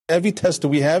Every test that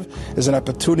we have is an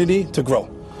opportunity to grow.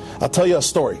 I'll tell you a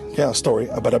story. Yeah, a story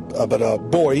about a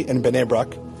boy in Bnei Brak,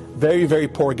 very, very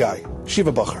poor guy,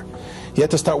 Shiva Bachar. He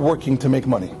had to start working to make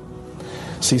money.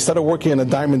 So he started working in a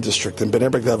diamond district. In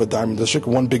Bnei Brak, they have a diamond district,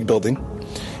 one big building.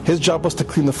 His job was to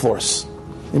clean the floors.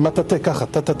 All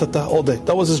day.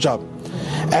 That was his job.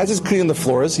 As he's cleaning the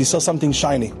floors, he saw something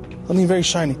shiny, something very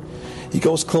shiny. He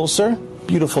goes closer,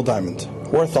 beautiful diamond,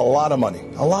 worth a lot of money,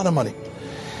 a lot of money.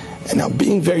 And now,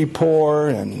 being very poor,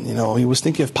 and he was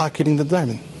thinking of pocketing the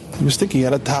diamond. He was thinking he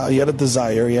had a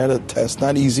desire, he had a test,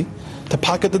 not easy, to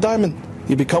pocket the diamond.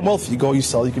 You become wealthy, you go, you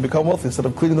sell, you can become wealthy instead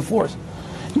of cleaning the floors.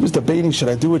 He was debating, should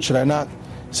I do it, should I not?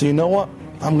 So you know what?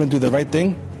 I'm going to do the right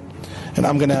thing, and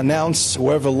I'm going to announce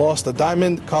whoever lost the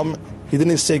diamond, come. He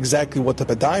didn't say exactly what type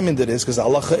of diamond it is, because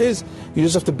halacha is, you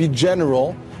just have to be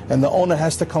general, and the owner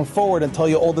has to come forward and tell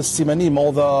you all the simanim,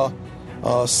 all the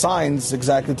signs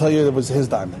exactly, tell you it was his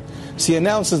diamond. So he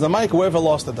announces the mic, whoever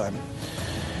lost the diamond.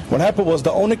 What happened was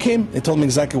the owner came, he told him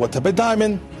exactly what type of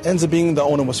diamond, ends up being the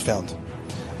owner was found.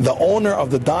 The owner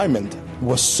of the diamond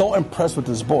was so impressed with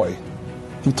this boy,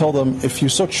 he told him, if you're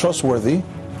so trustworthy,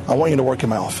 I want you to work in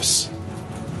my office.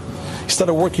 He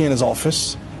started working in his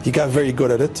office, he got very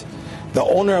good at it. The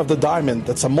owner of the diamond,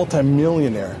 that's a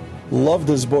multi-millionaire, loved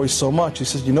this boy so much, he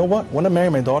says, you know what, want to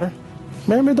marry my daughter?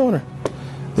 Marry my daughter.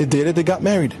 They did it, they got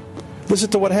married. Listen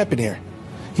to what happened here.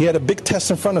 He had a big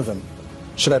test in front of him.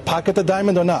 Should I pocket the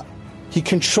diamond or not? He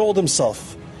controlled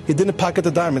himself. He didn't pocket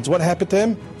the diamonds. What happened to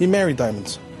him? He married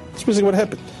diamonds. That's basically what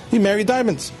happened. He married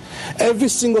diamonds. Every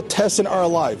single test in our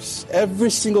lives, every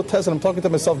single test, and I'm talking to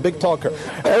myself, big talker,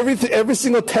 every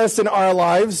single test in our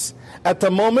lives, at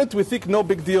the moment we think no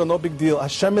big deal, no big deal.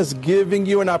 Hashem is giving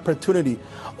you an opportunity.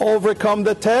 Overcome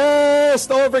the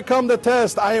test, overcome the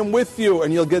test. I am with you,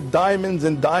 and you'll get diamonds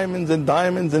and diamonds and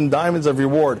diamonds and diamonds of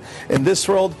reward in this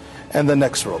world and the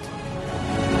next world.